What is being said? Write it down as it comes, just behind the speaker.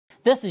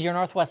This is your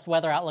Northwest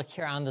weather outlook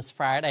here on this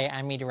Friday.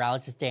 I'm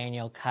meteorologist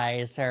Daniel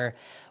Kaiser.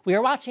 We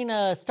are watching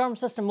a storm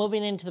system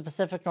moving into the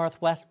Pacific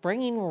Northwest,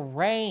 bringing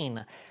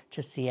rain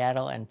to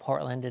Seattle and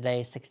Portland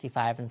today,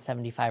 65 and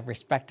 75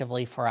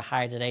 respectively for a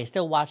high today.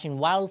 Still watching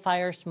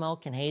wildfire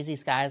smoke and hazy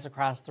skies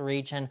across the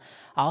region.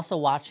 Also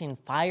watching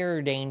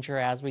fire danger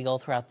as we go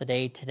throughout the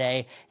day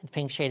today. In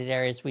pink shaded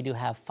areas, we do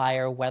have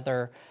fire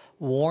weather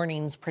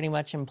warnings pretty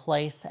much in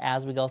place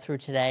as we go through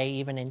today,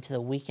 even into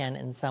the weekend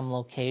in some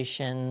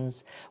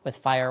locations, with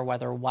fire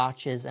weather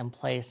watches in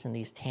place in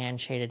these tan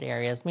shaded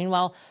areas.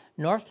 Meanwhile,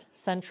 north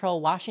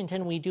central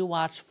Washington, we do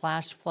watch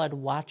flash flood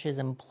watches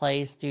in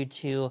place due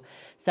to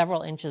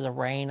several inches of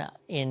rain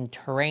in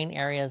terrain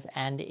areas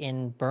and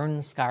in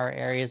burn scar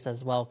areas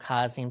as well,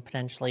 causing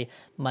potentially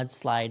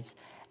mudslides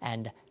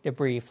and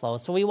debris flow.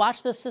 So we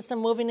watch this system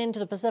moving into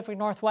the Pacific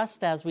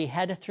Northwest as we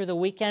head through the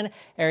weekend.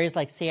 Areas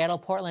like Seattle,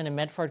 Portland, and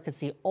Medford could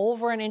see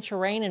over an inch of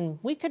rain, and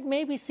we could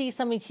maybe see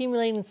some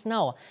accumulating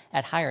snow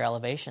at higher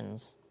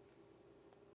elevations.